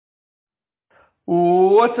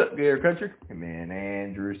What's up, Gator Country? Hey man,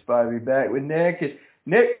 Andrew Spivey back with Nick. And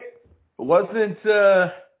Nick wasn't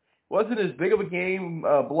wasn't as big of a game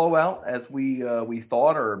blowout as we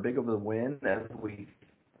thought, or big of a win as we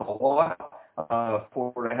thought.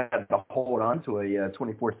 Florida had to hold on to a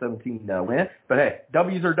 24-17 win, but hey,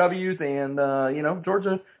 W's are W's, and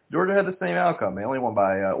Georgia had the same outcome. They only won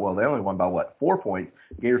by they only won by what, 4 points.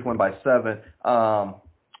 Gators won by 7.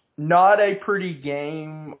 Not a pretty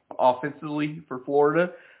game offensively for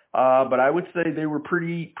Florida, but I would say they were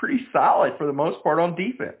pretty solid for the most part on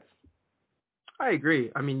defense. I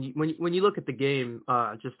agree. I mean, when you look at the game,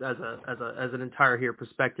 just as an entire here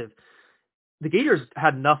perspective, the Gators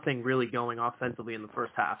had nothing really going offensively in the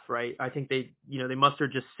first half, right? I think they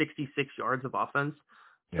mustered just 66 yards of offense.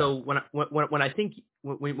 Yeah. So when I think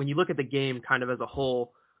when you look at the game kind of as a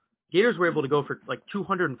whole, Gators were able to go for like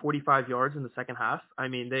 245 yards in the second half. I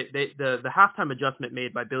mean, the halftime adjustment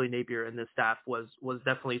made by Billy Napier and this staff was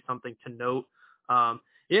definitely something to note.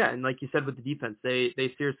 Yeah, and like you said with the defense,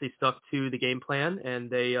 they seriously stuck to the game plan, and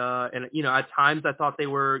they at times I thought they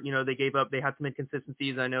had some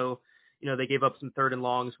inconsistencies. I know, they gave up some third and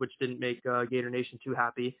longs, which didn't make Gator Nation too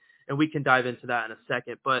happy, and we can dive into that in a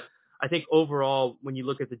second. But I think overall, when you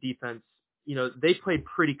look at the defense, they played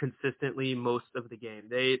pretty consistently most of the game.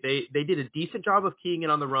 They did a decent job of keying in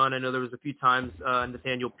on the run. I know there was a few times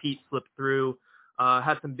Nathaniel Pete slipped through,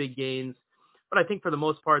 had some big gains, but I think for the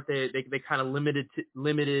most part they kind of limited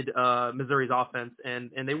Missouri's offense,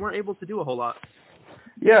 and they weren't able to do a whole lot.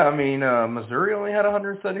 Yeah, I mean, Missouri only had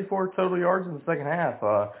 174 total yards in the second half.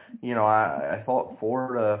 I thought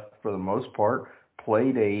Florida, for the most part,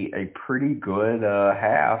 played a pretty good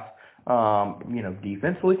half.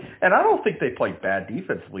 Defensively. And I don't think they played bad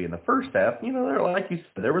defensively in the first half. There, like you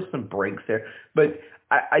said, there were some breaks there. But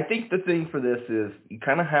I think the thing for this is you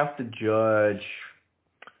kind of have to judge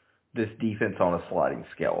this defense on a sliding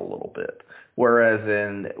scale a little bit. Whereas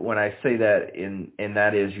when I say that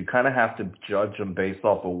that is you kind of have to judge them based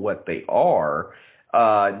off of what they are,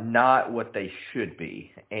 not what they should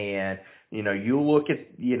be. And, you look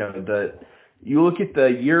at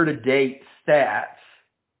the year-to-date stats,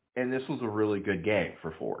 and this was a really good game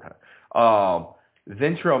for Florida.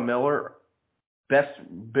 Ventrell Miller,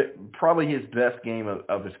 probably his best game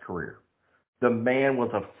of his career. The man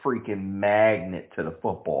was a freaking magnet to the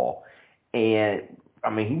football, and I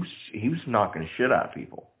mean he was knocking shit out of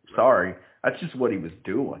people. Sorry, that's just what he was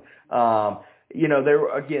doing. There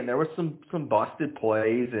were some busted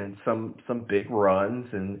plays and some big runs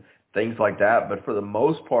and things like that. But for the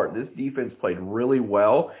most part, this defense played really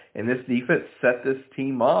well, and this defense set this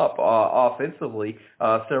team up offensively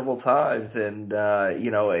several times. And,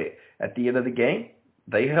 at the end of the game,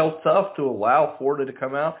 they held tough to allow Florida to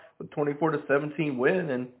come out with 24-17 win.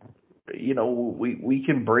 And, we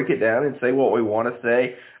can break it down and say what we want to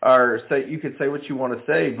say, or you can say what you want to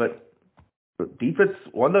say, but defense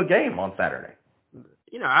won the game on Saturday.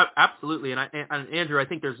 Absolutely. And Andrew, I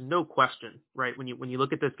think there's no question, right? When you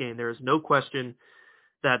look at this game, there is no question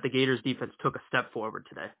that the Gators defense took a step forward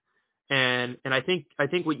today. And I think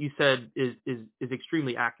what you said is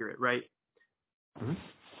extremely accurate, right? Mm-hmm.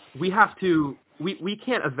 We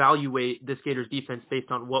can't evaluate this Gators defense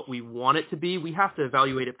based on what we want it to be. We have to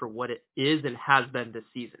evaluate it for what it is and has been this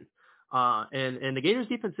season. And the Gators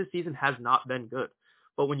defense this season has not been good.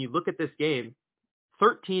 But when you look at this game,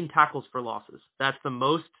 13 tackles for losses. That's the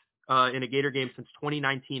most in a Gator game since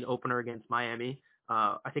 2019 opener against Miami.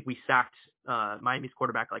 I think we sacked Miami's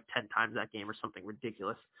quarterback like 10 times that game or something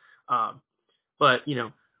ridiculous. But,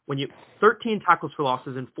 when 13 tackles for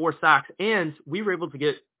losses and 4 sacks, and we were able to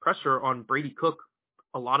get pressure on Brady Cook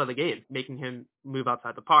a lot of the game, making him move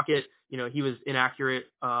outside the pocket. He was inaccurate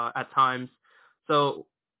at times. So,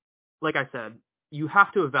 like I said, you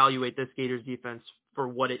have to evaluate this Gators defense for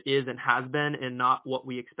what it is and has been, and not what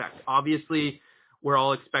we expect. Obviously, we're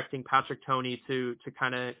all expecting Patrick Toney to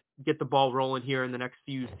kind of get the ball rolling here in the next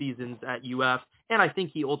few seasons at UF, and I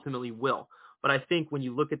think he ultimately will. But I think when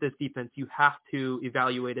you look at this defense, you have to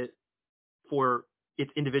evaluate it for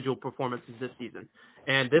its individual performances this season.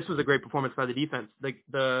 And this was a great performance by the defense.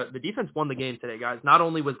 The defense won the game today, guys. Not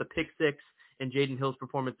only was the pick six and Jaden Hill's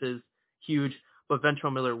performances huge, but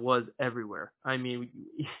Ventrell Miller was everywhere. I mean,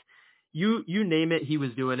 you name it, he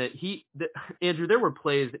was doing it. Andrew, there were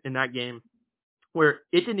plays in that game where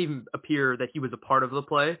it didn't even appear that he was a part of the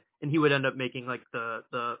play, and he would end up making like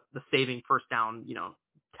the saving first down,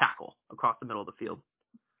 tackle across the middle of the field.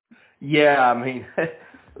 Yeah, I mean,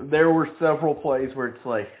 there were several plays where it's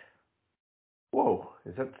like, whoa,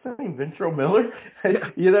 is that the same Ventrell Miller?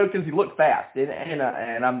 Because he looked fast,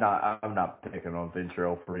 and I'm not picking on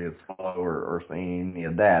Ventrell for his slow or saying any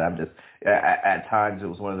of that. I'm just at times it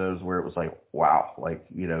was one of those where it was like, wow, it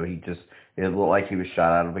looked like he was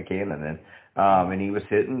shot out of a cannon, and he was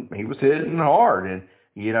hitting hard, and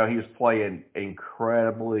he was playing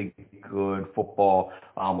incredibly good football.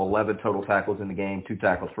 11 total tackles in the game, 2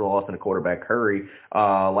 tackles for loss, and a quarterback hurry.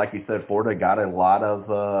 Like you said, Florida got a lot of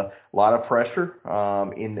pressure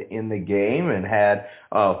in the game and had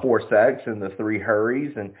 4 sacks and the 3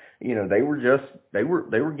 hurries, and they were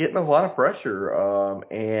getting a lot of pressure.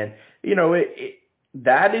 And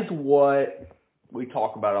that is what we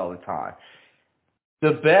talk about all the time.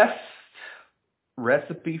 The best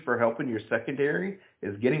recipe for helping your secondary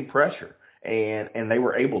is getting pressure, and they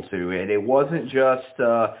were able to, and it wasn't just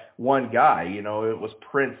one guy. It was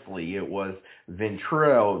Princely, it was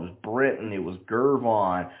Ventrell, it was Brenton, it was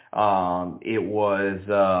Gervon, it was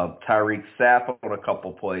Tyreek Sapp on a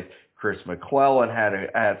couple plays. Chris McClellan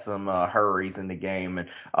had some hurries in the game, and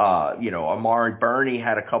Amari Burney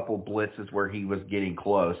had a couple blitzes where he was getting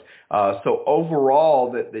close. So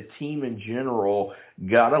overall, the team in general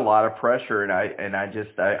got a lot of pressure, and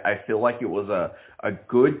I feel like it was a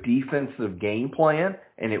good defensive game plan,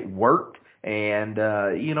 and it worked. And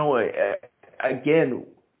again,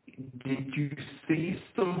 did you see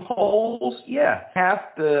some holes? Yeah,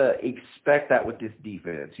 have to expect that with this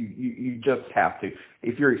defense. You just have to.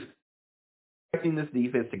 If you're expecting this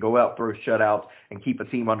defense to go out, throw shutouts, and keep a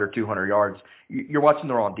team under 200 yards, you're watching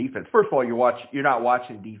the wrong defense. First of all, you're not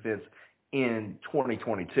watching defense in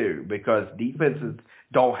 2022 because defenses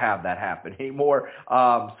don't have that happen anymore.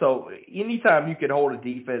 So anytime you can hold a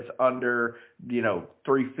defense under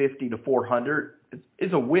 350 to 400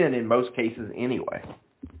 is a win in most cases anyway.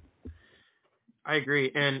 I agree.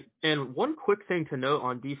 And one quick thing to note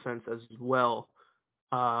on defense as well.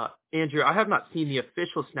 Andrew, I have not seen the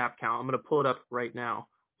official snap count. I'm going to pull it up right now.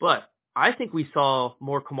 But I think we saw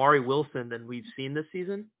more Kamari Wilson than we've seen this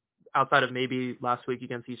season, outside of maybe last week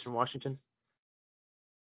against Eastern Washington.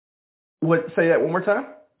 Say that one more time?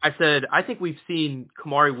 I said, I think we've seen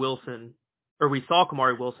Kamari Wilson, or we saw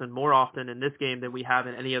Kamari Wilson more often in this game than we have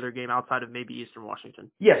in any other game outside of maybe Eastern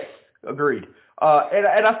Washington. Yes, agreed.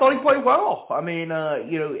 And I thought he played well. I mean,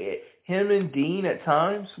 him and Dean at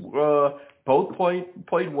times both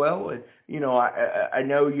played well. And, I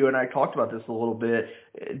know you and I talked about this a little bit.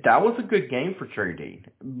 That was a good game for Trey Dean.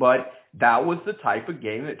 But that was the type of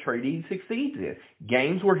game that Trey Dean succeeds in.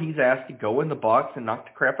 Games where he's asked to go in the box and knock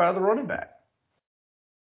the crap out of the running back.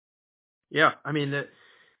 Yeah, I mean,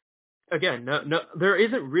 again, no, there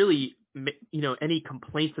isn't really, any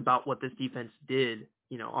complaints about what this defense did,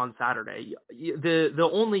 on Saturday. The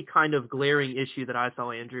only kind of glaring issue that I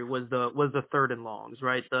saw, Andrew, was the 3rd and longs,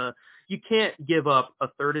 right? You can't give up a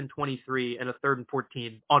 3rd and 23 and a 3rd and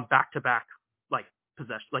 14 on back-to-back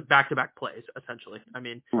possession, back-to-back plays, essentially. I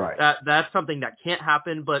mean, right. That's something that can't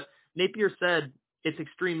happen. But Napier said it's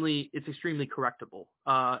extremely correctable,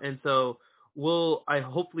 and so.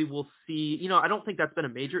 Hopefully we'll see, I don't think that's been a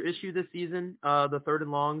major issue this season, the 3rd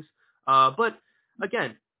and longs. But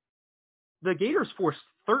again, the Gators forced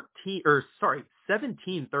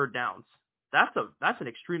 17 third downs. That's an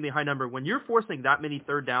extremely high number. When you're forcing that many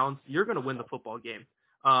third downs, you're going to win the football game.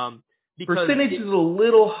 Because percentage is a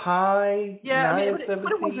little high. Yeah,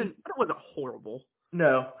 but it wasn't horrible.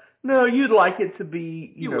 No, you'd like it to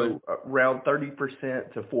be, around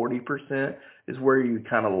 30% to 40% is where you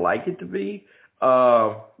kind of like it to be.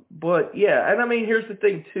 But yeah, and I mean, here's the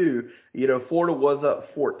thing too. Florida was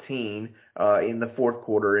up 14 in the 4th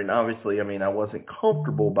quarter, and obviously, I mean, I wasn't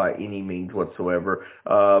comfortable by any means whatsoever.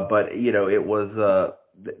 But it was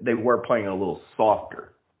they were playing a little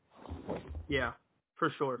softer. Yeah,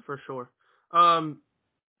 for sure.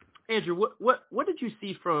 Andrew, what did you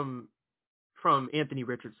see from Anthony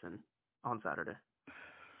Richardson on Saturday?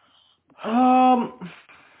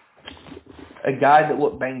 A guy that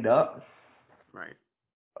looked banged up. Right.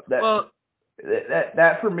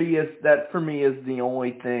 That for me is the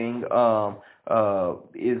only thing.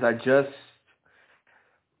 Is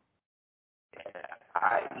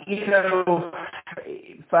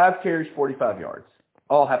 5 carries, 45 yards.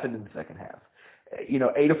 All happened in the second half.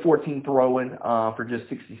 8 of 14 throwing for just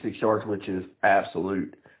 66 yards, which is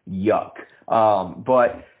absolute yuck.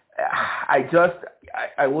 But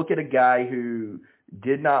I look at a guy who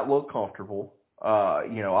did not look comfortable.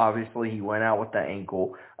 Obviously he went out with the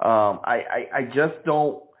ankle. I just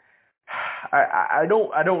don't. I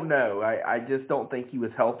don't know. I just don't think he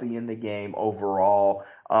was healthy in the game overall.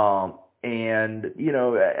 And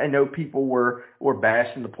I know people were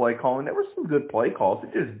bashing the play calling. There were some good play calls.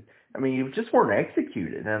 I mean, it just weren't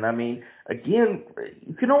executed. And I mean, again,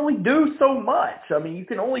 you can only do so much. I mean, you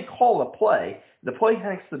can only call a play. The play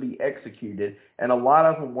has to be executed, and a lot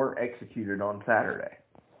of them weren't executed on Saturday.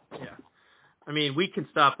 Yeah. I mean, we can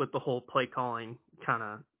stop with the whole play calling kind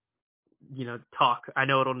of, talk. I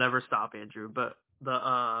know it'll never stop, Andrew, but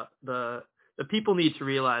the people need to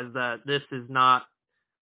realize that this is not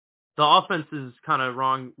the offense's kind of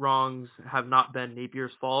wrongs have not been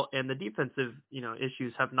Napier's fault, and the defensive,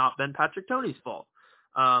 issues have not been Patrick Toney's fault.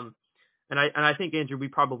 And I think, Andrew, we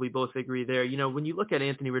probably both agree there. When you look at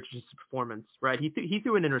Anthony Richardson's performance, right? He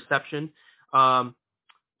threw an interception, but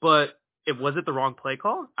was it the wrong play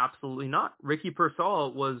call? Absolutely not. Ricky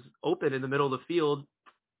Pearsall was open in the middle of the field.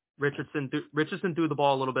 Richardson threw the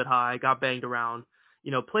ball a little bit high, got banged around.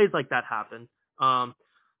 Plays like that happen.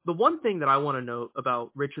 The one thing that I want to note about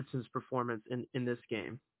Richardson's performance in this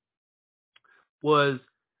game was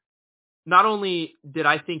not only did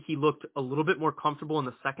I think he looked a little bit more comfortable in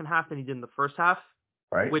the second half than he did in the first half,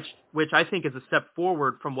 right? Which I think is a step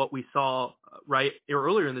forward from what we saw right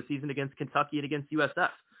earlier in the season against Kentucky and against USF.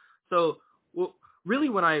 So, really,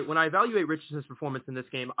 when I evaluate Richardson's performance in this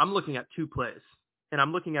game, I'm looking at two plays. And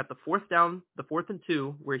I'm looking at the fourth and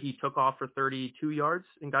 2, where he took off for 32 yards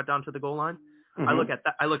and got down to the goal line. Mm-hmm.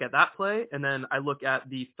 I look at that play, and then I look at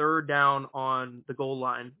the third down on the goal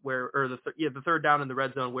line the third down in the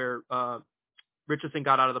red zone where Richardson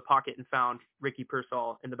got out of the pocket and found Ricky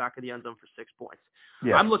Pearsall in the back of the end zone for 6 points.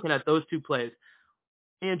 Yeah. I'm looking at those two plays.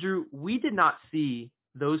 Andrew, we did not see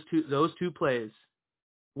those two plays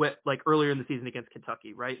earlier in the season against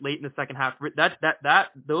Kentucky, right? Late in the second half,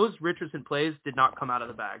 those Richardson plays did not come out of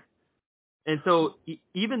the bag. And so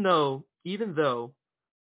even though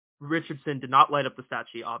Richardson did not light up the stat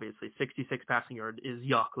sheet, obviously 66 passing yard is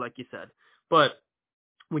yuck, like you said. But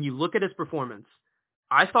when you look at his performance,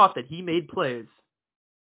 I thought that he made plays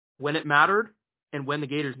when it mattered and when the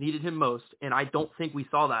Gators needed him most. And I don't think we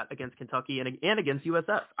saw that against Kentucky and against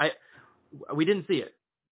USF. We didn't see it.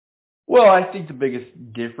 Well, I think the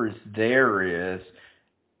biggest difference there is,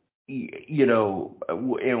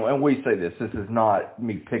 and we say this is not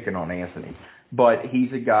me picking on Anthony, but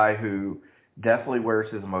he's a guy who definitely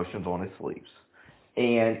wears his emotions on his sleeves.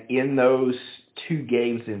 And in those two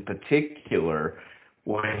games in particular,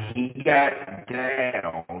 when he got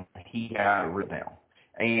down, he got ripped down.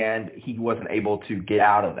 And he wasn't able to get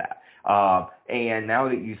out of that. And now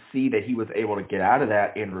that you see that he was able to get out of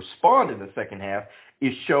that and respond in the second half,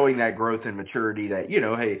 is showing that growth and maturity that,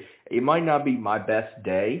 hey, it might not be my best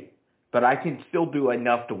day, but I can still do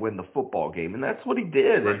enough to win the football game. And that's what he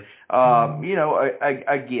did. And,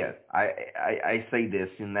 again, I say this,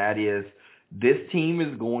 and that is this team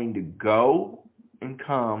is going to go and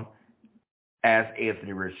come as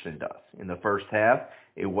Anthony Richardson does. In the first half,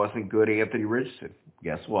 it wasn't good Anthony Richardson.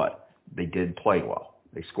 Guess what? They did play well.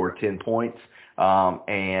 They scored 10 points,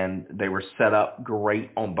 and they were set up great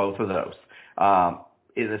on both of those.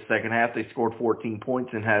 In the second half, they scored 14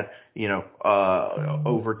 points and had,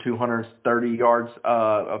 over 230 yards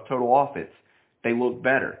of total offense. They looked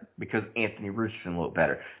better because Anthony Richardson looked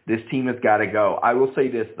better. This team has got to go. I will say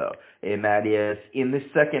this, though, and that is in the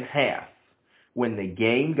second half, when the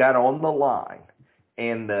game got on the line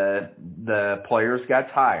and the players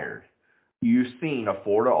got tired, you've seen a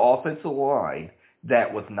Florida offensive line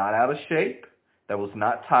that was not out of shape, that was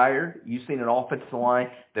not tired. You've seen an offensive line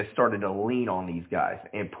that started to lean on these guys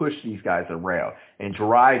and push these guys around and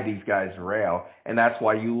drive these guys around. And that's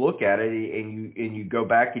why you look at it and you go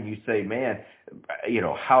back and you say, man,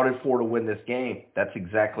 how did Florida win this game? That's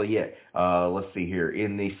exactly it. Let's see here.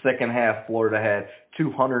 In the second half, Florida had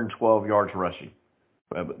 212 yards rushing.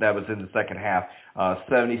 That was in the second half.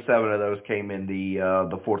 77 of those came in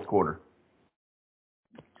the fourth quarter.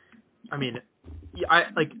 I mean,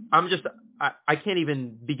 I can't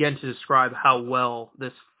even begin to describe how well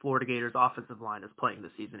this Florida Gators offensive line is playing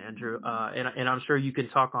this season, Andrew. And I'm sure you can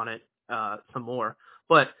talk on it some more.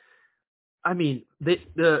 But I mean, the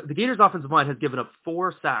Gators offensive line has given up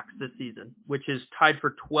 4 sacks this season, which is tied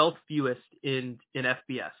for 12th fewest in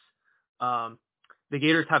FBS. The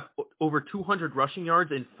Gators have over 200 rushing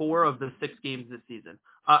yards in 4 of the 6 games this season.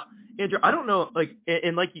 Andrew, I don't know,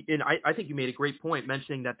 I think you made a great point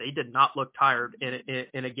mentioning that they did not look tired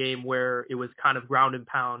in a game where it was kind of ground and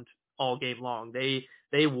pound all game long.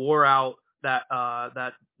 They wore out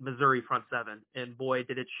that Missouri front seven, and boy,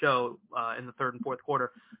 did it show in the third and fourth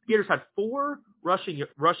quarter. The Gators had 4 rushing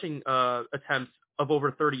attempts of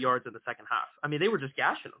over 30 yards in the second half. I mean, they were just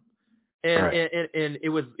gashing them. And, right. and it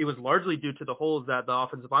was largely due to the holes that the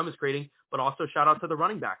offensive line was creating, but also shout out to the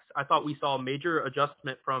running backs. I thought we saw a major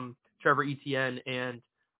adjustment from Trevor Etienne and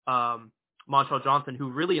Montrell Johnson,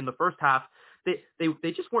 who really in the first half,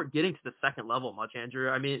 they just weren't getting to the second level much, Andrew.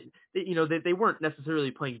 I mean, they weren't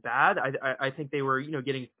necessarily playing bad. I think they were,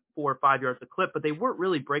 getting 4 or 5 yards a clip, but they weren't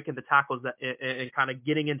really breaking the tackles and kind of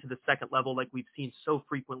getting into the second level like we've seen so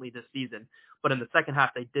frequently this season. But in the second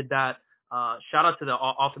half, they did that. Shout out to the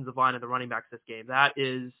offensive line and the running backs this game. That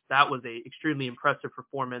was a extremely impressive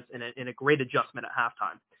performance and a great adjustment at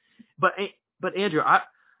halftime. But Andrew,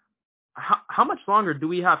 how much longer do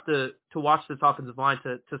we have to watch this offensive line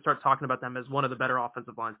to start talking about them as one of the better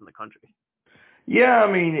offensive lines in the country? Yeah,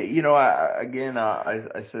 I mean,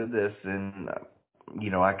 I said this, and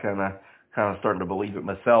I kind of starting to believe it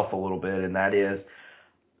myself a little bit, and that is,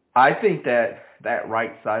 I think that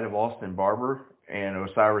right side of Austin Barber and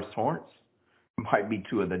Osiris Torrance might be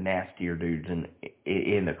two of the nastier dudes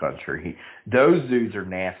in the country. Those dudes are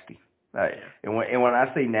nasty. And when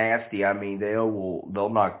I say nasty, I mean they'll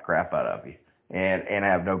knock the crap out of you and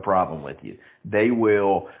have no problem with you. They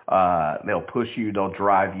will they'll push you, they'll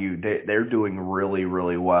drive you. They're doing really,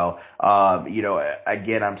 really well.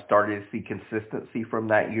 Again, I'm starting to see consistency from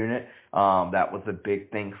that unit. That was a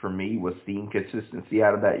big thing for me, was seeing consistency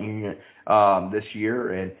out of that unit this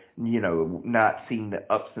year, and not seeing the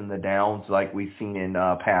ups and the downs like we've seen in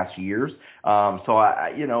past years. So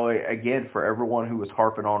again, for everyone who was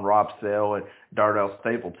harping on Rob Sale and Darnell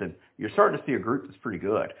Stapleton, you're starting to see a group that's pretty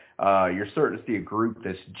good. You're starting to see a group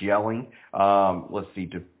that's gelling. Let's see,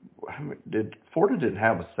 Florida didn't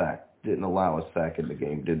have a sack, didn't allow a sack in the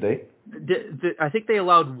game, did they? I think they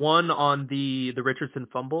allowed one on the Richardson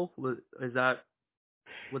fumble. Is that?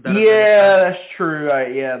 Would that that's true.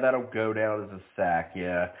 That'll go down as a sack.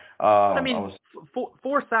 Yeah.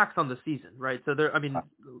 Four sacks on the season, right? So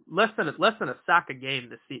less than a sack a game.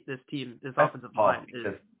 This offensive line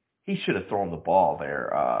is. He should have thrown the ball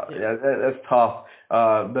there. That's tough,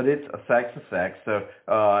 but it's a sack's a sack. So,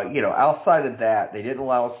 outside of that, they didn't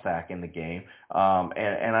allow a sack in the game,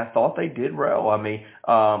 and I thought they did well. I mean,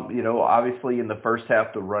 obviously in the first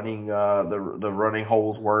half, the running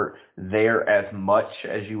holes weren't there as much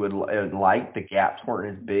as you would like. The gaps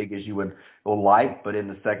weren't as big as you would like, but in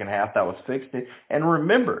the second half, that was fixed. And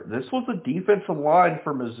remember, this was a defensive line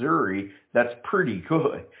for Missouri that's pretty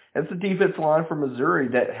good. It's a defensive line for Missouri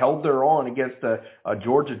that held their own against a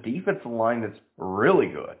Georgia defensive line that's really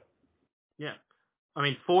good. Yeah. I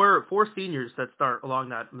mean, four seniors that start along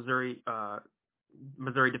that Missouri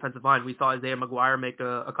defensive line. We saw Isaiah McGuire make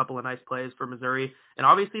a couple of nice plays for Missouri. And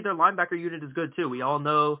obviously their linebacker unit is good too. We all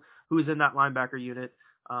know who's in that linebacker unit.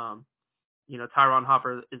 Tyron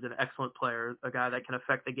Hopper is an excellent player, a guy that can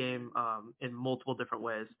affect the game in multiple different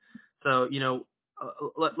ways. So, don't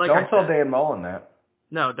tell Dan Mullen that.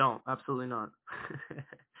 No, don't. Absolutely not.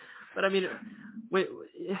 But I mean,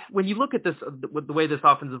 when you look at this, the way this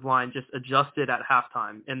offensive line just adjusted at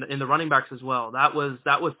halftime, and the running backs as well, that was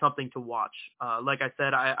something to watch. Like I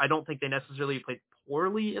said, I don't think they necessarily played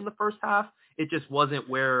poorly in the first half. It just wasn't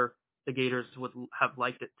where the Gators would have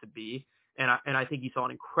liked it to be. And I think you saw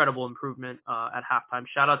an incredible improvement at halftime.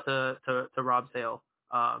 Shout out to Rob Sale.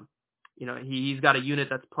 He's got a unit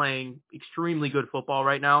that's playing extremely good football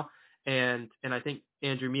right now. And I think,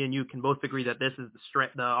 Andrew, me and you can both agree that this is the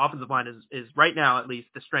strength. The offensive line is right now, at least,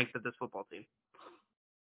 the strength of this football team.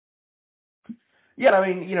 Yeah,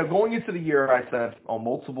 I mean, going into the year, I said on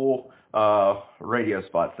multiple radio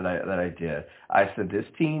spots that I did, I said this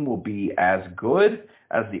team will be as good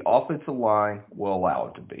as the offensive line will allow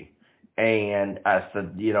it to be. And I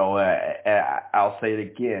said, I'll say it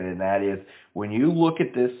again, and that is, when you look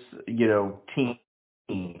at this, team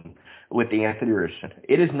with the Anthony Richardson,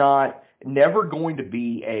 it is never going to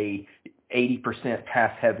be a 80%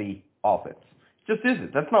 pass-heavy offense. It just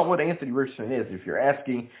isn't. That's not what Anthony Richardson is. If you're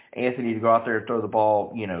asking Anthony to go out there and throw the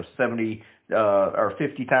ball, 70 or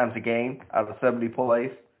 50 times a game out of 70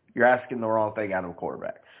 plays, you're asking the wrong thing out of a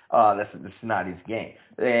quarterback. That's not his game.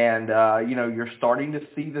 And, you're starting to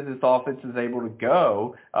see that this offense is able to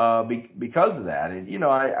go because of that. And,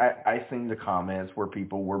 I seen the comments where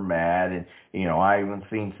people were mad. And, I even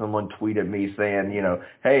seen someone tweet at me saying,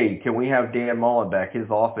 hey, can we have Dan Mullen back? His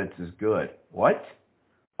offense is good. What?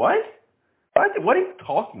 What are you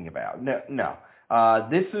talking about? No.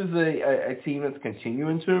 This is a team that's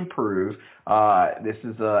continuing to improve. This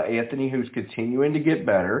is Anthony who's continuing to get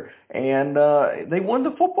better, and they won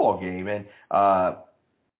the football game. And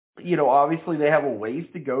obviously they have a ways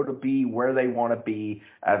to go to be where they want to be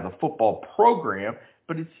as a football program.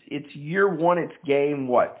 But it's year one. It's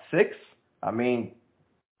game 6? I mean,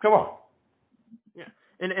 come on. Yeah,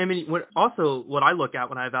 and I mean, what I look at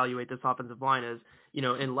when I evaluate this offensive line is,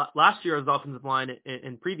 in last year's offensive line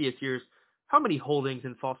in previous years, how many holdings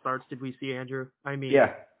and false starts did we see, Andrew? I mean,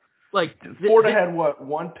 yeah. Like Florida had what,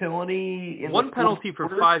 one penalty in one penalty for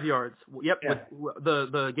 5 yards. Yep. Yeah. With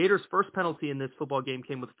the Gators' first penalty in this football game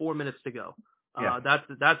came with 4 minutes to go. Yeah.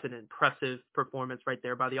 That's an impressive performance right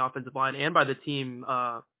there by the offensive line and by the team,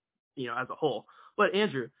 as a whole. But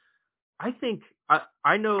Andrew, I think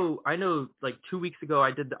I know like 2 weeks ago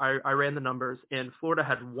I ran the numbers and Florida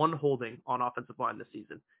had one holding on offensive line this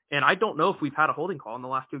season. And I don't know if we've had a holding call in the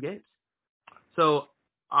last 2 games. So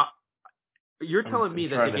you're telling me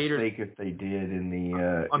that the Gators think if they did in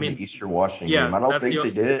the Eastern Washington game. I don't think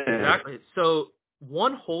they did. Exactly. So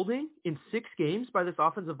one holding in 6 games by this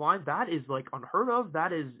offensive line, that is like unheard of.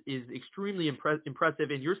 That is extremely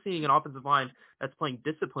impressive. And you're seeing an offensive line that's playing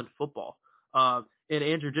disciplined football. And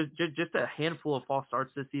Andrew, just a handful of false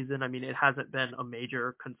starts this season. I mean, it hasn't been a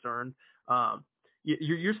major concern.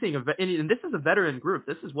 You're seeing and this is a veteran group.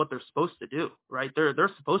 This is what they're supposed to do, right?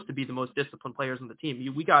 They're supposed to be the most disciplined players on the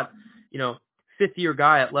team. We got, 5th-year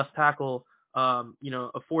guy at left tackle, a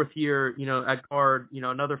 4th year, at guard,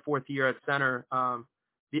 another 4th year at center.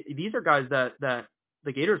 These are guys that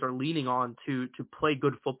the Gators are leaning on to play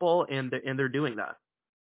good football, and they're doing that.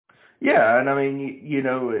 Yeah, and I mean,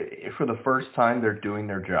 for the first time, they're doing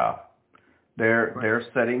their job. They're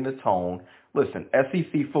setting the tone. Listen,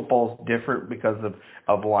 SEC football is different because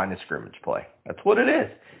of line of scrimmage play. That's what it is.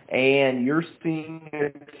 And you're seeing a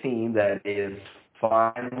team that is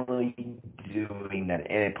finally doing that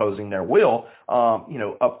and imposing their will,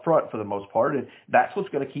 up front for the most part. And that's what's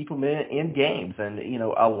going to keep them in games and,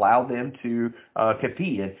 allow them to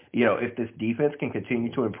compete. And, if this defense can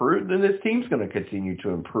continue to improve, then this team's going to continue to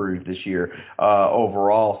improve this year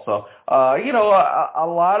overall. So, a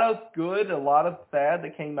lot of good, a lot of bad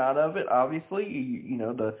that came out of it. Obviously,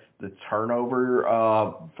 the turnover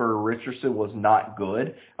for Richardson was not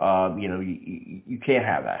good. You can't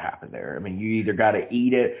have that happen there. I mean, you either got to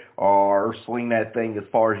eat it or swing that thing as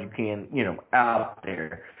far as you can, out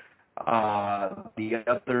there. The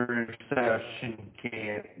other interception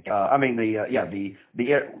can't.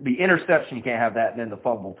 The interception, you can't have that, and then the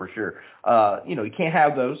fumble for sure. You can't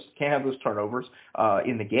have those turnovers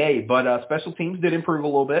in the game. But special teams did improve a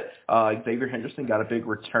little bit. Xavier Henderson got a big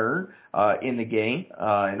return in the game,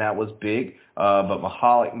 and that was big. But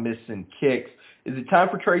Mahalik missing kicks. Is it time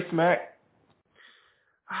for Trey Smack?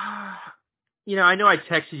 I know I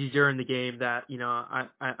texted you during the game that,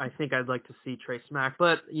 I think I'd like to see Trey Smack,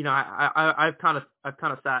 but, I've kind of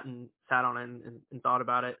sat on it and thought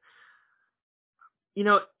about it.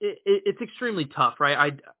 It's extremely tough,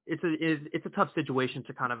 right? It's a tough situation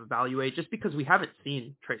to kind of evaluate just because we haven't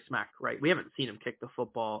seen Trey Smack, right? We haven't seen him kick the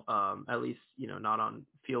football, at least, not on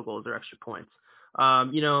field goals or extra points.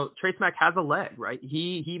 Trey Smack has a leg, right?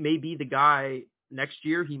 He may be the guy next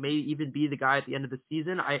year. He may even be the guy at the end of the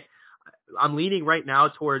season. I'm leaning right now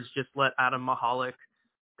towards just let Adam Mahalik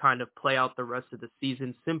kind of play out the rest of the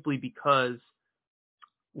season simply because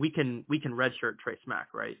we can redshirt Trey Smack,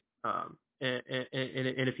 right? And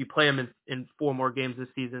if you play him in 4 more games this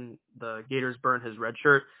season, the Gators burn his red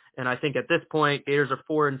shirt. And I think at this point, Gators are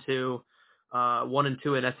 4-2,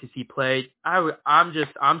 1-2 in SEC play.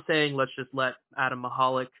 I'm saying let's just let Adam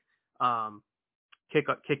Mahalik kick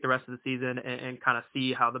the rest of the season and kind of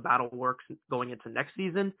see how the battle works going into next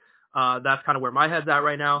season. That's kind of where my head's at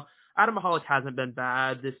right now. Adam Mahalik hasn't been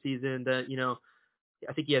bad this season.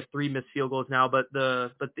 I think he has 3 missed field goals now, but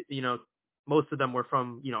most of them were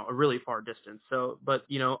from, a really far distance. So, but,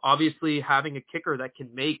 obviously having a kicker that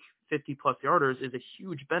can make 50+ yarders is a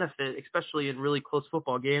huge benefit, especially in really close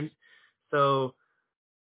football games. So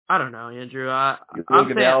I don't know, Andrew. You look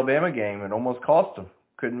at the Alabama game, it almost cost them.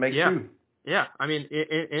 Couldn't make 2. Yeah, I mean,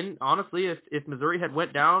 and honestly, if Missouri had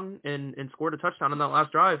went down and scored a touchdown on that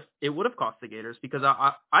last drive, it would have cost the Gators because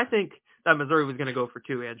I think that Missouri was going to go for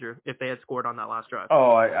 2, Andrew, if they had scored on that last drive.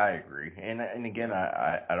 Oh, I agree, and again,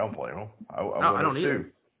 I don't blame them. I don't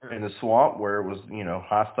either. In the swamp where it was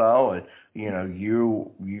hostile and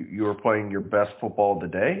you were playing your best football of the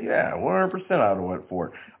day, 100% I would have went for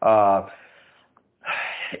it.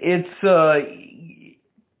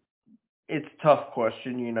 It's a tough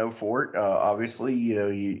question, for it. Obviously,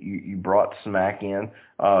 you brought Smack in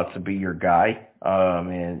to be your guy,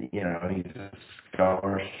 and he's a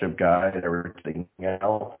scholarship guy and everything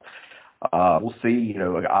else. We'll see.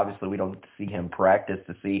 Obviously, we don't see him practice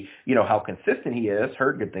to see how consistent he is.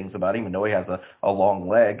 Heard good things about him. I know he has a long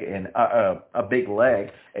leg and a big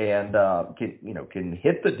leg, and can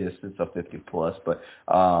hit the distance of 50+. But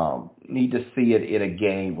need to see it in a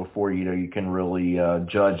game before you can really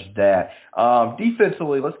judge that.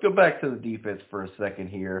 Defensively, let's go back to the defense for a second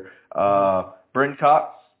here. Brenton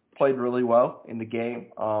Cox played really well in the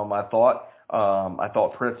game. I thought. I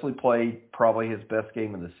thought Princely played probably his best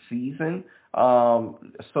game of the season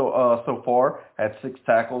so far. Had 6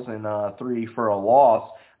 tackles and 3 for a loss.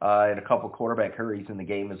 And a couple quarterback hurries in the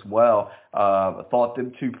game as well. I thought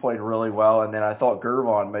them two played really well, and then I thought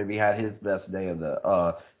Gervon maybe had his best day of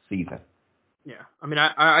the season. Yeah, I mean,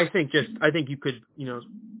 I think you could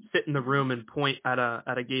sit in the room and point at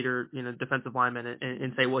a Gator defensive lineman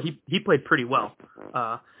and say, well, he played pretty well.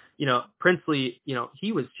 Princely,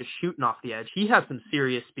 he was just shooting off the edge. He has some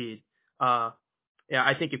serious speed. Yeah,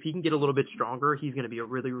 I think if he can get a little bit stronger, he's going to be a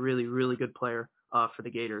really, really, really good player for the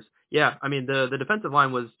Gators. Yeah, I mean, the defensive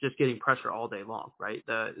line was just getting pressure all day long, right?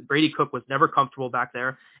 Brady Cook was never comfortable back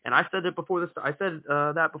there, and I said it before this. I said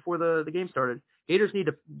that before the game started. Gators need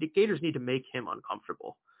to make him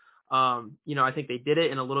uncomfortable. I think they did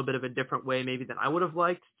it in a little bit of a different way maybe than I would have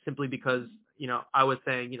liked, simply because I was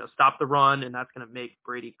saying stop the run, and that's going to make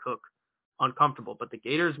Brady Cook uncomfortable. But the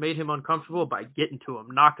Gators made him uncomfortable by getting to him,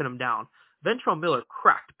 knocking him down. Ventrell Miller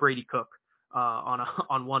cracked Brady Cook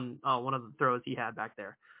on one of the throws he had back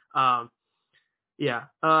there. Andrew,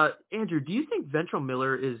 do you think Ventrell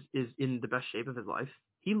Miller is in the best shape of his life?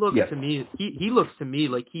 He looks Yes. to me he looks to me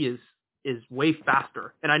like he is way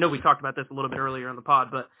faster. And I know we talked about this a little bit earlier on the pod,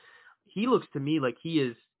 but he looks to me like he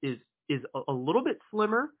is a little bit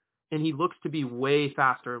slimmer, and he looks to be way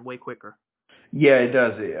faster and way quicker. Yeah, it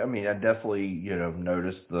does. I mean, I definitely,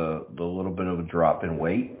 noticed the little bit of a drop in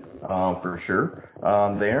weight, for sure,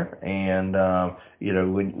 there. And,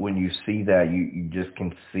 when you see that, you just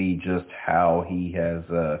can see just how he has,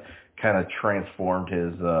 kind of transformed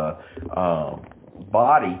his,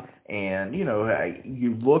 body. And,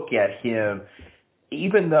 you look at him,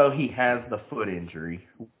 even though he has the foot injury,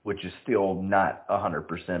 which is still not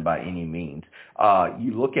 100% by any means,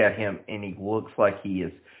 you look at him and he looks like he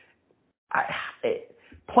is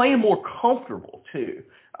playing more comfortable too.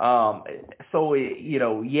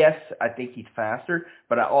 Yes, I think he's faster,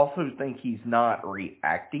 but I also think he's not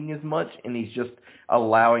reacting as much, and he's just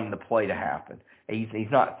allowing the play to happen. He's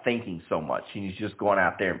not thinking so much. He's just going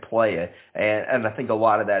out there and play it. And I think a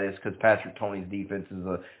lot of that is because Patrick Toney's defense is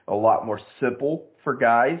a lot more simple for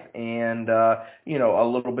guys and, a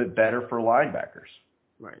little bit better for linebackers.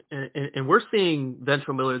 Right, and we're seeing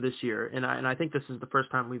Ventrell Miller this year, and I think this is the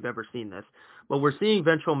first time we've ever seen this, but we're seeing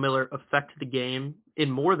Ventrell Miller affect the game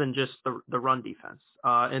in more than just the run defense.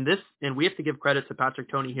 And we have to give credit to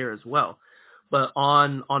Patrick Toney here as well. But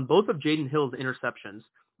on both of Jaden Hill's interceptions,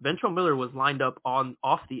 Ventrell Miller was lined up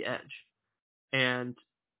off the edge, and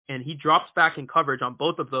he drops back in coverage on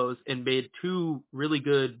both of those and made 2 really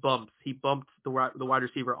good bumps. He bumped the wide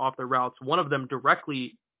receiver off their routes, one of them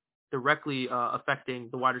directly affecting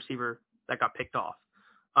the wide receiver that got picked off.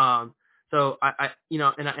 So I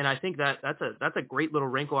think that's a great little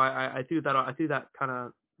wrinkle. I threw that kind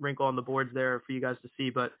of wrinkle on the boards there for you guys to see,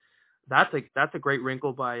 but that's a great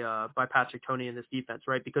wrinkle by Patrick Toney in this defense,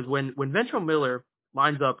 right? Because when Ventrell Miller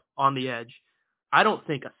lines up on the edge, I don't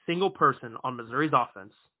think a single person on Missouri's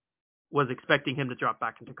offense was expecting him to drop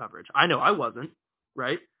back into coverage. I know I wasn't,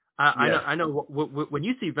 right? I know when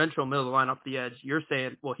you see Ventrell Miller line up the edge, you're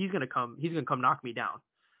saying, well, he's going to come knock me down,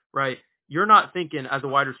 right? You're not thinking as a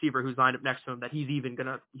wide receiver who's lined up next to him that he's even going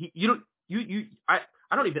to, I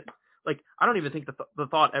don't even think the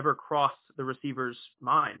thought ever crossed the receiver's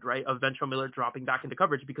mind, right? Of Ventrell Miller dropping back into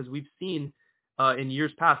coverage, because we've seen in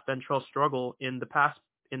years past Ventrell struggle in the pass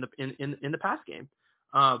game.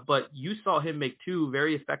 But you saw him make 2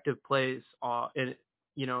 very effective plays, and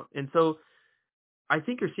so I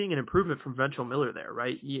think you're seeing an improvement from Ventrell Miller there,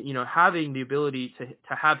 right? Having the ability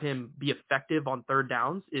to have him be effective on third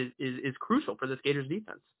downs is crucial for this Gators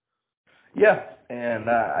defense. Yeah, and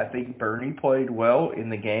I think Bernie played well in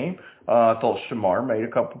the game. I thought Shamar made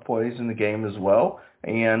a couple plays in the game as well.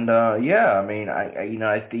 And I mean,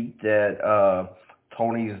 I think that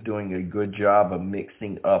Toney is doing a good job of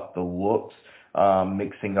mixing up the looks,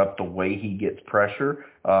 mixing up the way he gets pressure,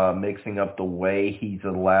 mixing up the way he's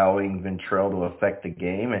allowing Ventrell to affect the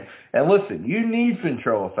game. And listen, you need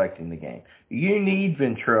Ventrell affecting the game. You need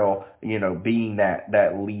Ventrell, being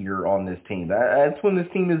that leader on this team. That's when this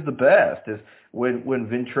team is the best, is when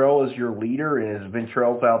Ventrell is your leader and as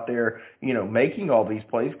Ventrell's out there, making all these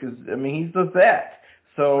plays, because, I mean, he's the vet.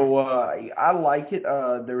 So I like it.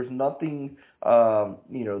 There's nothing,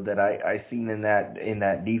 that I seen in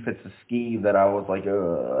that defensive scheme that I was like,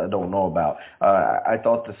 I don't know about. I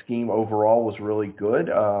thought the scheme overall was really good.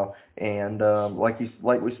 And like we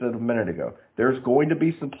said a minute ago, there's going to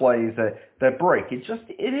be some plays that break. It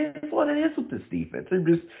is what it is with this defense.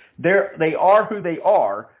 They are who they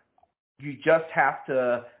are. You just have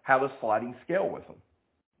to have a sliding scale with them.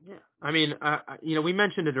 Yeah, I mean, we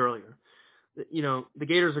mentioned it earlier. the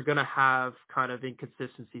Gators are going to have kind of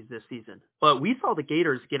inconsistencies this season. But we saw the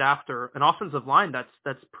Gators get after an offensive line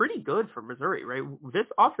that's pretty good for Missouri, right? This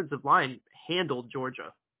offensive line handled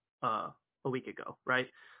Georgia a week ago, right?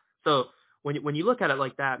 So when you look at it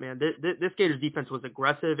like that, man, this Gators defense was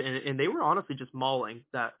aggressive, and they were honestly just mauling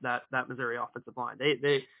that Missouri offensive line.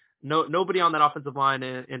 Nobody on that offensive line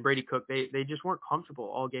and Brady Cook, they just weren't comfortable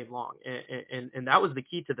all game long, and that was the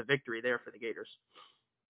key to the victory there for the Gators.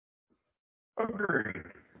 Agreed.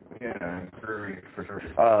 Yeah, agreed for sure.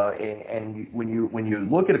 And when you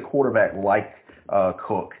look at a quarterback like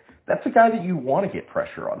Cook, that's a guy that you want to get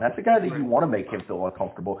pressure on. That's a guy that you want to make him feel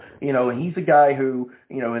uncomfortable. And he's a guy who,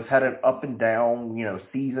 has had an up and down,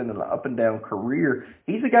 season and an up and down career.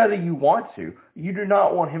 He's a guy that you want to. You do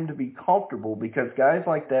not want him to be comfortable, because guys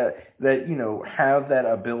like that, have that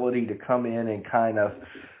ability to come in and kind of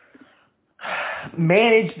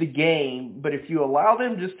manage the game. But if you allow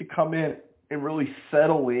them just to come in and really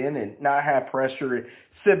settle in and not have pressure and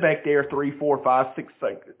sit back there 3, 4, 5, 6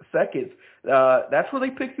 seconds, that's where they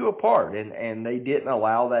pick you apart. And they didn't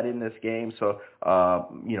allow that in this game. So,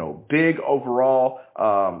 big overall,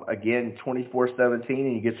 again, 24-17,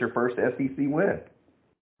 and you get your first SEC win.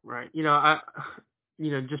 Right.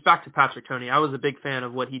 Just back to Patrick Toney, I was a big fan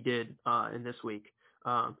of what he did in this week.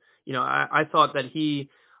 I thought that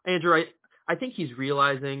Andrew, I think he's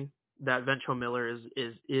realizing that Ventrell Miller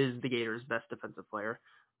is the Gators' best defensive player.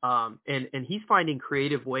 And he's finding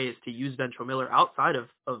creative ways to use Ventrell Miller outside of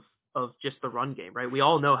just the run game, right? We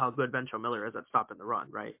all know how good Ventrell Miller is at stopping the run,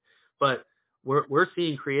 right? But we're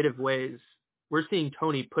seeing creative ways. We're seeing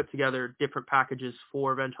Toney put together different packages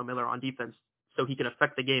for Ventrell Miller on defense so he can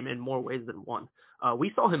affect the game in more ways than one.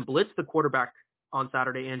 We saw him blitz the quarterback on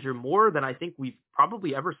Saturday, Andrew, more than I think we've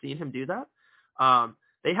probably ever seen him do that.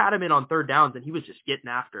 They had him in on third downs, and he was just getting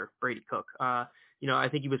after Brady Cook. I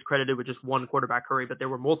think he was credited with just one quarterback hurry, but there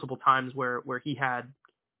were multiple times where he had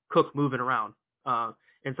Cook moving around.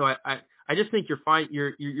 And so I just think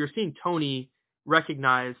you're seeing Toney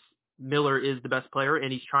recognize Miller is the best player,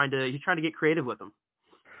 and he's trying to get creative with him.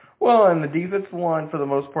 Well, and the defensive line for the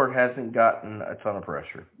most part hasn't gotten a ton of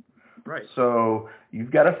pressure. Right. So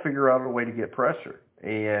you've got to figure out a way to get pressure.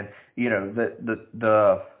 And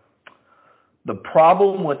the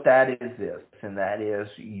problem with that is this, and that is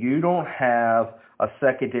you don't have a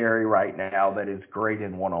secondary right now that is great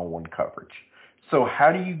in one-on-one coverage. So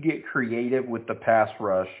how do you get creative with the pass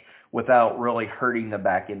rush without really hurting the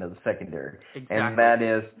back end of the secondary? Exactly. And that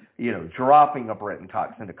is, dropping a Brenton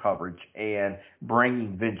Cox into coverage and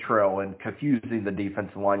bringing Ventrell and confusing the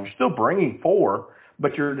defensive line. You're still bringing 4,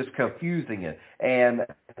 but you're just confusing it. And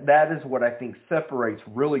that is what I think separates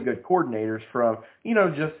really good coordinators from,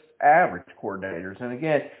 just average coordinators. And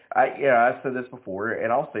again, I've said this before,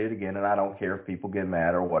 and I'll say it again, and I don't care if people get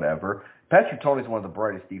mad or whatever. Patrick Toney is one of the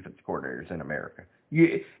brightest defense coordinators in America.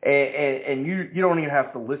 You don't even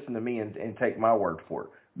have to listen to me and take my word for it.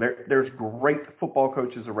 There's great football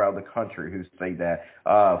coaches around the country who say that.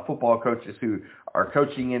 Football coaches who are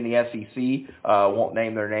coaching in the SEC, won't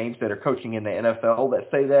name their names, that are coaching in the NFL that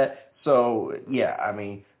say that. So,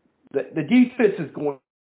 the defense is going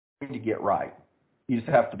to get right. You just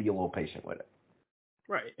have to be a little patient with it.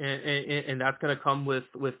 Right, and that's going to come with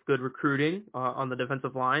good recruiting on the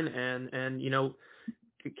defensive line, and you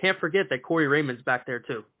can't forget that Corey Raymond's back there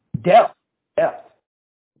too. Depth.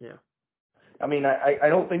 Yeah. I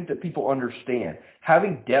don't think that people understand.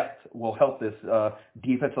 Having depth will help this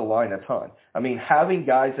defensive line a ton. Having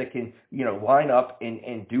guys that can, line up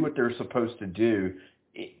and do what they're supposed to do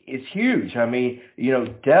is huge.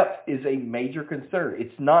 Depth is a major concern.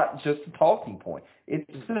 It's not just a talking point.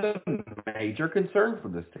 It's a major concern for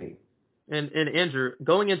this team. And Andrew,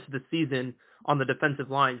 going into the season on the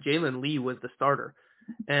defensive line, Jalen Lee was the starter.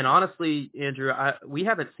 And honestly, Andrew, we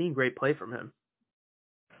haven't seen great play from him.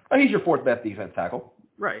 He's your 4th best defense tackle.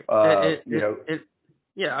 Right. So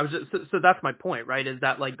that's my point, right? Is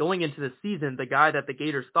that like going into the season, the guy that the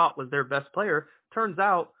Gators thought was their best player, turns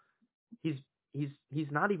out he's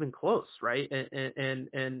not even close, right?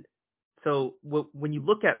 And so when you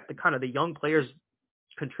look at the kind of the young players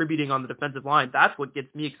contributing on the defensive line, that's what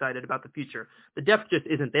gets me excited about the future. The depth just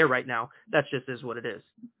isn't there right now. That just is what it is.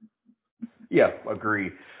 Yeah,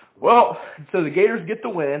 agreed. Well, so the Gators get the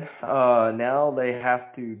win. Now they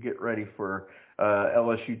have to get ready for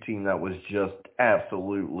LSU team that was just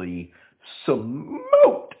absolutely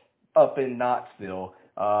smoked up in Knoxville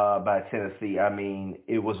by Tennessee.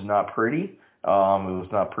 It was not pretty. It was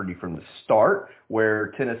not pretty from the start,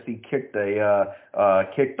 where Tennessee kicked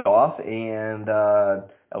off, and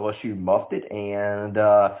LSU muffed it, and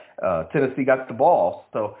Tennessee got the ball.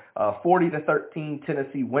 So 40-13,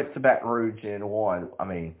 Tennessee went to Baton Rouge and won. I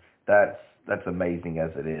mean, that's amazing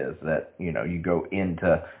as it is that, you go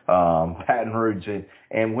into Baton Rouge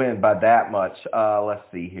and win by that much. Let's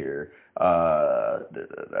see here.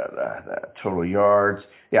 Total yards.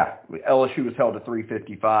 Yeah, LSU was held to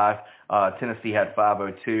 355. Tennessee had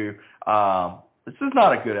 502. This is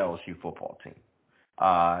not a good LSU football team.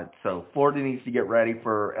 So Florida needs to get ready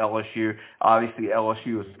for LSU. Obviously,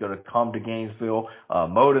 LSU is going to come to Gainesville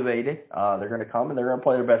motivated. They're going to come and they're going to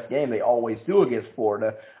play their best game. They always do against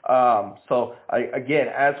Florida. Again,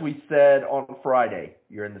 as we said on Friday,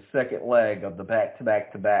 you're in the second leg of the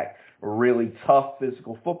back-to-back-to-back really tough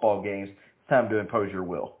physical football games. It's time to impose your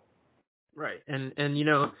will. Right. And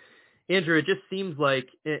Andrew, it just seems like,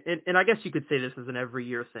 and I guess you could say this is an every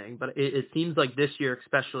year thing, but it seems like this year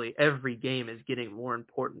especially, every game is getting more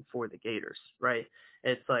important for the Gators, right?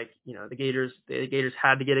 It's like, the Gators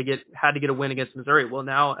had to get a win against Missouri. Well,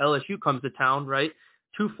 now LSU comes to town, right?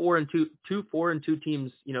 2-4 and 2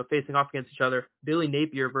 teams, facing off against each other. Billy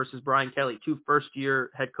Napier versus Brian Kelly, 2 first-year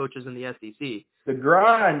head coaches in the SEC. The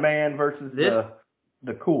grind man versus the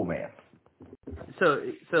cool man. So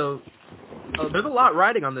there's a lot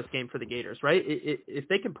riding on this game for the Gators, right? If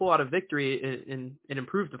they can pull out a victory and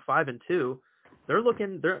improve to 5-2,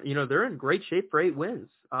 they're in great shape for 8 wins,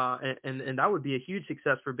 and that would be a huge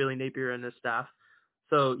success for Billy Napier and his staff.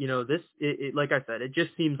 So this, like I said, it just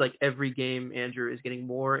seems like every game, Andrew, is getting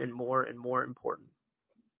more and more and more important.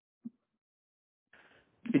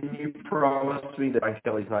 Can you promise me that Mike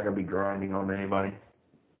Kelly's not going to be grinding on anybody?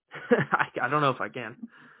 I don't know if I can.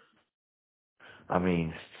 I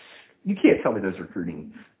mean, you can't tell me those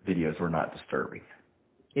recruiting videos were not disturbing.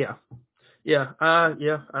 Yeah. I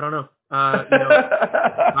don't know. I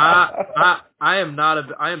am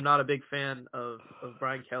not a big fan of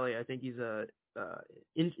Brian Kelly. I think he's Who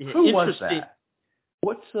was that?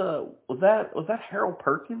 Was that Harold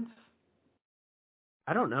Perkins?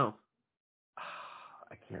 I don't know.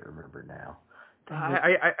 I can't remember now.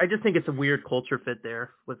 I just think it's a weird culture fit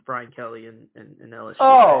there with Brian Kelly and LSU.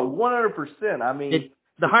 Oh, 100%. I mean,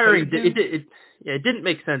 the hiring it didn't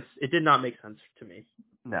make sense. It did not make sense to me.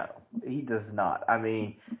 No, he does not. I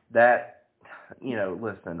mean, that,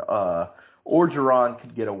 listen, Orgeron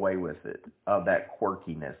could get away with it, that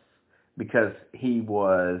quirkiness, because he's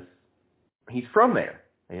from there.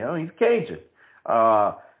 He's Cajun.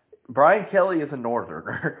 Brian Kelly is a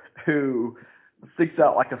Northerner who sticks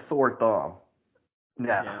out like a sore thumb.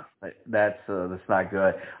 No, that's not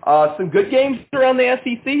good. Some good games around the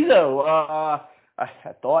SEC though. I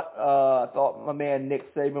thought my man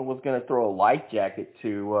Nick Saban was going to throw a life jacket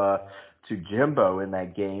to Jimbo in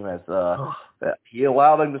that game, as he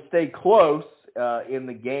allowed them to stay close in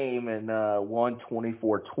the game and won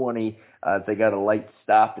 24-20. They got a late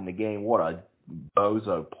stop in the game. What a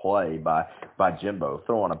bozo play by Jimbo,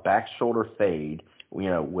 throwing a back shoulder fade.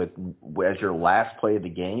 As your last play of the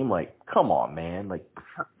game, like, come on, man, like,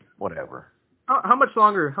 whatever. How much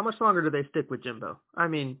longer do they stick with Jimbo? I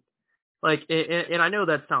mean, like, and I know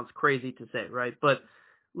that sounds crazy to say, right? But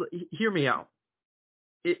hear me out.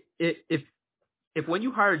 If when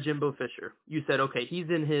you hired Jimbo Fisher, you said, okay, he's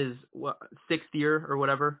in his 6th year or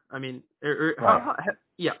whatever. I mean,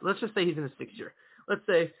 let's just say he's in his 6th year. Let's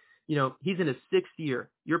say, he's in his 6th year.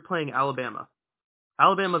 You're playing Alabama.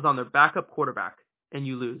 Alabama's on their backup quarterback, and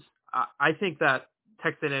you lose. I think that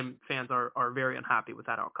Texas A&M fans are very unhappy with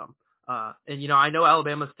that outcome. And I know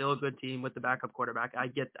Alabama's still a good team with the backup quarterback. I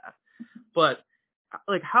get that, but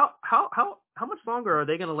like how much longer are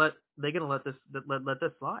they going to let this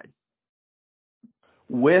slide?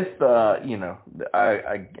 With a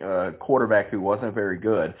quarterback who wasn't very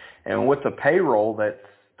good, and with the payroll that's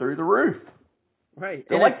through the roof. Right.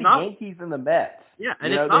 They're like the Yankees and the Mets. Yeah,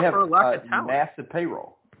 and it's not for a lack of talent. Massive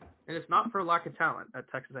payroll. And it's not for a lack of talent at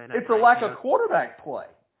Texas A&M. It's a lack of quarterback play.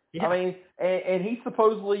 Yeah. I mean, and he's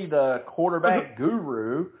supposedly the quarterback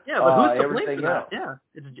guru. Yeah, but who's to blame for that? Else. Yeah,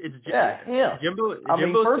 it's him. Jimbo's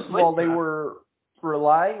first of all, they were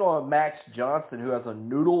relying on Max Johnson, who has a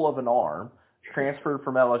noodle of an arm, transferred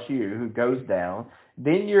from LSU, who goes down.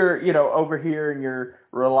 Then you're, over here and you're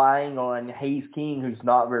relying on Hayes King, who's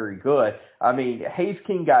not very good. I mean, Hayes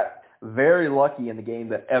King got very lucky in the game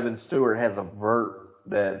that Evan Stewart has a vert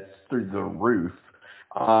that's through the roof,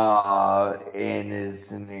 and is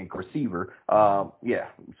a receiver.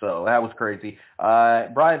 So that was crazy.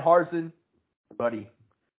 Brian Harsin, buddy,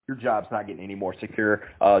 your job's not getting any more secure.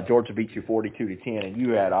 Georgia beat you 42-10, and you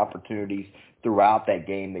had opportunities throughout that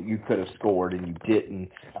game that you could have scored, and you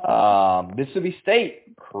didn't. Mississippi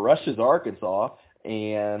State crushes Arkansas,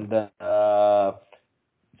 and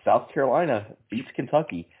South Carolina beats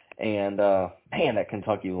Kentucky. And, man, that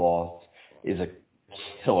Kentucky loss is a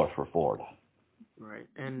killer for Florida. Right.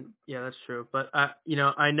 And, yeah, that's true. But,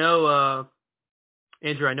 I know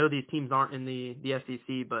Andrew, I know these teams aren't in the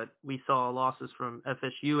SEC, but we saw losses from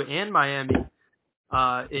FSU and Miami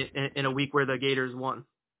in a week where the Gators won.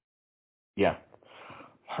 Yeah.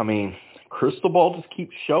 I mean, Cristobal just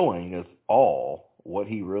keeps showing us all what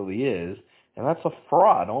he really is, and that's a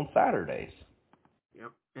fraud on Saturdays.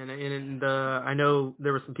 Yep. And I know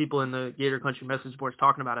there were some people in the Gator Country message boards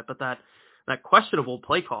talking about it, but that questionable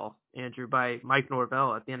play call, Andrew, by Mike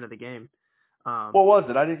Norvell at the end of the game. What was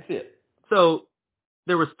it? I didn't see it. So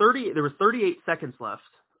there was 38 seconds left.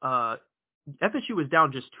 FSU was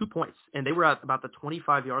down just 2 points, and they were at about the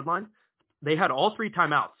 25-yard line. They had all 3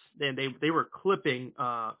 timeouts, and they were clipping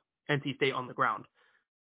NC State on the ground.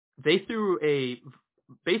 They threw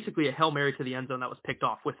basically a Hail Mary to the end zone that was picked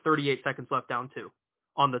off with 38 seconds left, down 2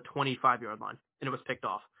 on the 25-yard line, and it was picked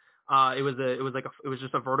off. It was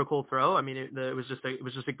just a vertical throw. I mean, it was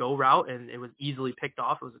just a go route, and it was easily picked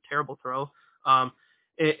off. It was a terrible throw. And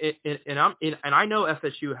I know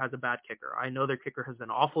FSU has a bad kicker. I know their kicker has been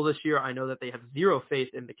awful this year. I know that they have zero faith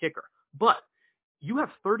in the kicker. But you have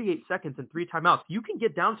 38 seconds and 3 timeouts. You can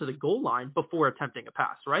get down to the goal line before attempting a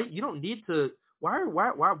pass, right? You don't need to. Why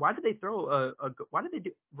did they throw why did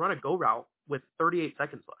they run a go route with 38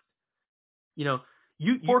 seconds left?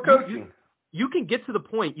 Poor coaching. You can get to the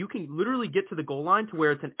point. You can literally get to the goal line to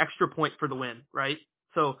where it's an extra point for the win, right?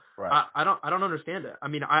 So right. I don't understand it. I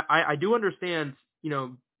mean, I do understand,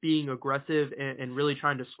 being aggressive and really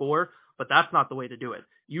trying to score, but that's not the way to do it.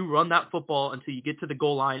 You run that football until you get to the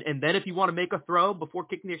goal line, and then if you want to make a throw before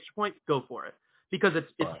kicking the extra point, go for it. Because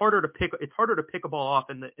it's right. harder to pick a ball off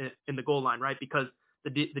in the goal line, right? Because the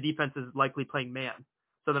defense is likely playing man,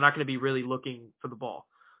 so they're not going to be really looking for the ball.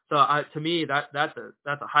 So to me, that's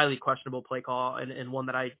a highly questionable play call and one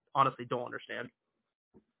that I honestly don't understand.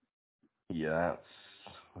 Yeah,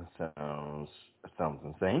 that sounds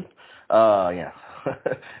insane. Yeah,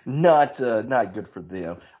 not good for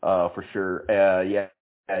them, for sure. Yeah,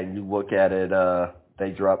 and you look at it,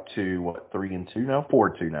 they dropped to 3-2 now,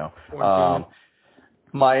 4-2 now. 4-2.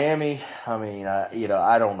 Miami, I mean,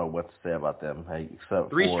 I don't know what to say about them except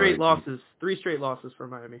Three for straight losses for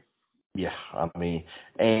Miami. Yeah, I mean,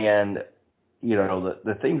 and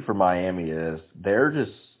the thing for Miami is they're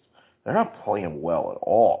not playing well at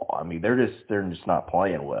all. I mean, they're just not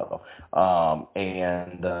playing well.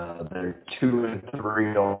 And they're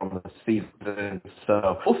 2-3 on the season.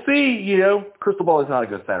 So we'll see. Crystal Ball is not a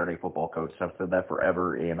good Saturday football coach. I've said that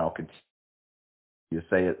forever, and I'll continue to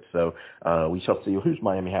say it. So we shall see. Who's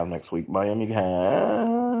Miami have next week? Miami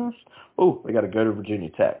has. They got to go to Virginia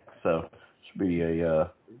Tech. So should be an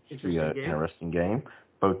interesting game.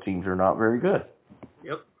 Both teams are not very good.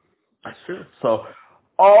 Yep, that's true. So,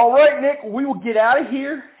 all right, Nick, we will get out of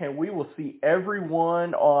here, and we will see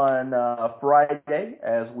everyone on Friday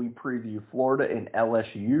as we preview Florida and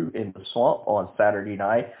LSU in the Swamp on Saturday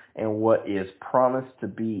night, and what is promised to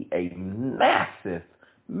be a massive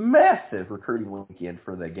recruiting weekend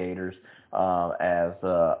for the Gators, as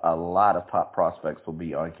a lot of top prospects will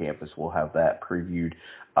be on campus. We'll have that previewed,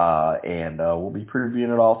 and we'll be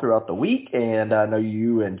previewing it all throughout the week, and I know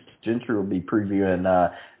you and Gentry will be previewing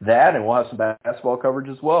that, and we'll have some basketball coverage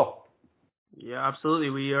as well. Yeah, absolutely.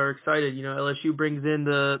 We are excited. LSU brings in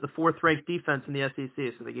the 4th-ranked defense in the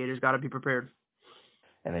SEC, so the Gators got to be prepared.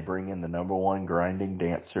 And they bring in the number 1 grinding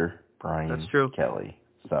dancer, Brian Kelly.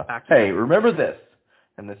 So, hey, remember this.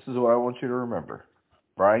 And this is what I want you to remember.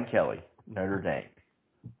 Brian Kelly, Notre Dame.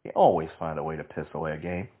 You always find a way to piss away a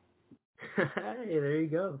game. Hey, there you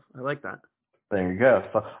go. I like that. There you go.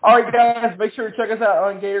 So, all right, guys, make sure to check us out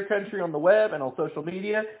on Gator Country on the web and on social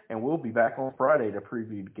media. And we'll be back on Friday to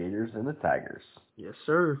preview the Gators and the Tigers. Yes,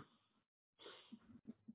 sir.